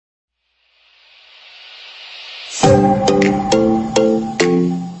வணக்கம்.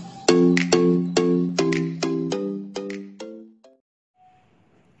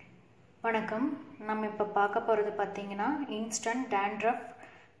 நம்ம இப்போ பார்க்க போகிறது பார்த்தீங்கன்னா இன்ஸ்டன்ட் டேண்ட்ரஃப்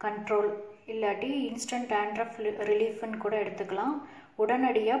கண்ட்ரோல் இல்லாட்டி இன்ஸ்டன்ட் டேண்ட்ரஃப் ரிலீஃப்னு கூட எடுத்துக்கலாம்.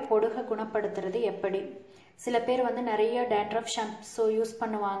 உடனடியாக பொடுகை குணப்படுத்துறது எப்படி? சில பேர் வந்து நிறைய டேண்ட்ரஃப் ஷாம்பு யூஸ்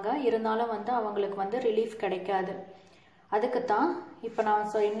பண்ணுவாங்க, இருந்தாலும் வந்து அவங்களுக்கு வந்து ரிலீஃப் கிடைக்காது. அதுக்கு தான் இப்போ நான்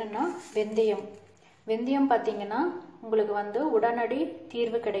என்னென்னா வெந்தயம் பார்த்தீங்கன்னா உங்களுக்கு வந்து உடனடி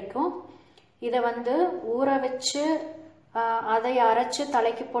தீர்வு கிடைக்கும். இதை வந்து ஊற வச்சு அதை அரைச்சு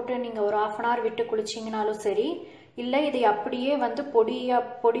தலைக்கு போட்டு நீங்கள் ஒரு 1/2 hour விட்டு குளிச்சிங்கனாலும் சரி, இல்லை இதை அப்படியே வந்து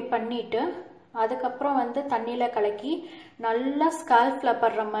பொடி பண்ணிட்டு அதுக்கப்புறம் வந்து தண்ணியில் கலக்கி நல்லா ஸ்கால்ஃபில்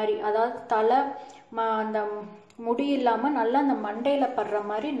படுற மாதிரி, அதாவது தலை அந்த முடி இல்லாமல் நல்லா அந்த மண்டையில் படுற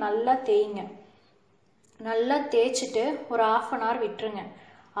மாதிரி நல்லா தேய்ங்க. நல்லா தேய்ச்சிட்டு ஒரு 1/2 hour விட்டுருங்க.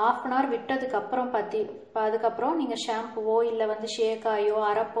 1/2 hour விட்டதுக்கப்புறம் அதுக்கப்புறம் நீங்கள் ஷாம்புவோ இல்லை வந்து ஷேக்காயோ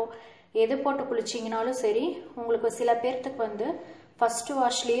அரப்போ எது போட்டு குளிச்சிங்கனாலும் சரி, உங்களுக்கு சில பேர்த்துக்கு வந்து ஃபஸ்ட்டு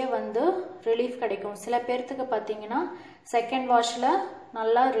வாஷ்லேயே வந்து ரிலீஃப் கிடைக்கும். சில பேர்த்துக்கு பார்த்தீங்கன்னா செகண்ட் வாஷில்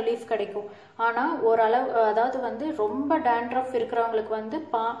நல்லா ரிலீஃப் கிடைக்கும். ஆனால் ஓரளவு, அதாவது வந்து ரொம்ப டேண்ட்ரஃப் இருக்கிறவங்களுக்கு வந்து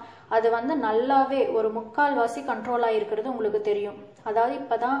அது வந்து நல்லாவே ஒரு 3/4 கண்ட்ரோல் ஆகிருக்கிறது உங்களுக்கு தெரியும். அதாவது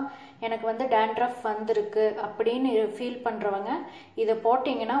இப்போ தான் எனக்கு வந்து டேண்ட்ரஃப் வந்திருக்கு அப்படின்னு ஃபீல் பண்ணுறவங்க இதை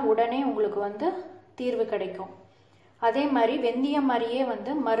போட்டிங்கன்னா உடனே உங்களுக்கு வந்து தீர்வு கிடைக்கும். அதே மாதிரி வெந்தயம் மாதிரியே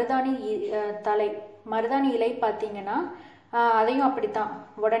வந்து மருதாணி இலை பார்த்தீங்கன்னா அதையும் அப்படித்தான்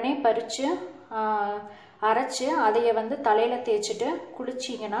உடனே பறித்து அரைச்சி அதையை வந்து தலையில் தேய்ச்சிட்டு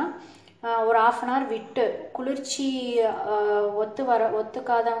குளிச்சிங்கன்னா ஒரு 1/2 hour விட்டு, குளிர்ச்சி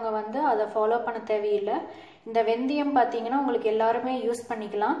ஒத்துக்காதவங்க வந்து அதை ஃபாலோ பண்ண தேவையில்லை. இந்த வெந்தயம் பார்த்தீங்கன்னா உங்களுக்கு எல்லாருமே யூஸ்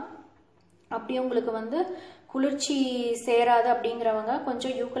பண்ணிக்கலாம். அப்படி உங்களுக்கு வந்து குளிர்ச்சி சேராது அப்படிங்கிறவங்க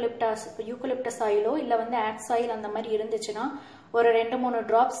கொஞ்சம் யூக்கலிப்டஸ் ஆயிலோ இல்லை வந்து ஆக்ஸ் ஆயில் அந்த மாதிரி இருந்துச்சுன்னா ஒரு 2-3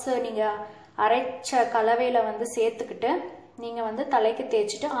 drops நீங்கள் அரைச்ச கலவையில் வந்து சேர்த்துக்கிட்டு நீங்கள் வந்து தலைக்கு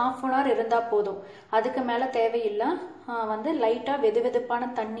தேய்ச்சிட்டு 1/2 hour இருந்தால் போதும். அதுக்கு மேலே தேவையில்லை. வந்து லைட்டாக வெதுவெதுப்பான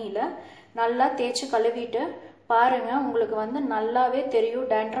தண்ணியில் நல்லா தேய்ச்சி கழுவிட்டு பாருங்கள், உங்களுக்கு வந்து நல்லாவே தெரியும்.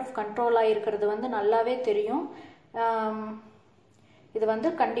 டேண்ட்ரஃப் கண்ட்ரோல் ஆகிருக்கிறது வந்து நல்லாவே தெரியும். இது வந்து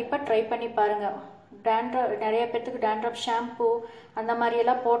கண்டிப்பாக ட்ரை பண்ணி பாருங்கள். நிறைய பேர்த்துக்கு டேண்ட்ரஃப் ஷாம்பு அந்த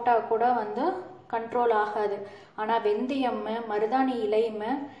மாதிரியெல்லாம் போட்டால் கூட வந்து கண்ட்ரோல் ஆகாது. ஆனால் வெந்தயம் மருதாணி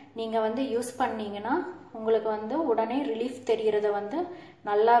இலையுமே நீங்கள் வந்து யூஸ் பண்ணிங்கன்னா உங்களுக்கு வந்து உடனே ரிலீஃப் தெரிகிறத வந்து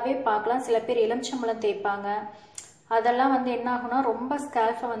நல்லாவே பார்க்கலாம். சில பேர் எலுமிச்சம்பழம் தேய்ப்பாங்க, அதெல்லாம் வந்து என்ன ஆகுனா ரொம்ப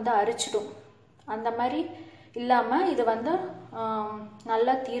ஸ்கால்ஃபை வந்து அரிச்சிடும். அந்த மாதிரி இல்லாமல் இது வந்து நல்ல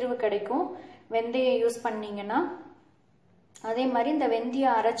தீர்வு கிடைக்கும் வெந்தயம் யூஸ் பண்ணிங்கன்னா. அதே மாதிரி இந்த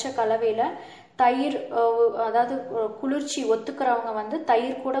வெந்தயம் அரைச்ச கலவையில் தயிர், அதாவது குளிர்ச்சி ஒத்துக்கிறவங்க வந்து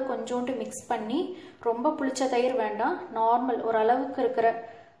தயிர் கூட கொஞ்சோண்டு மிக்ஸ் பண்ணி, ரொம்ப புளிச்ச தயிர் வேண்டாம், நார்மல் ஓரளவுக்கு இருக்கிற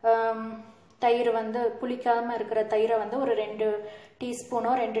தயிர் வந்து புளிக்காமல் இருக்கிற தயிரை வந்து ஒரு 2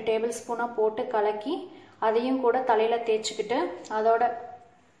 டீஸ்பூனோ 2 டேபிள் ஸ்பூனோ போட்டு கலக்கி அதையும் கூட தலையில்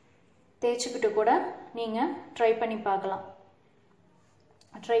தேய்ச்சிக்கிட்டு கூட நீங்கள் ட்ரை பண்ணி பார்க்கலாம்.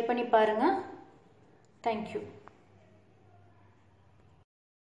 ட்ரை பண்ணி பாருங்கள். தேங்க்யூ.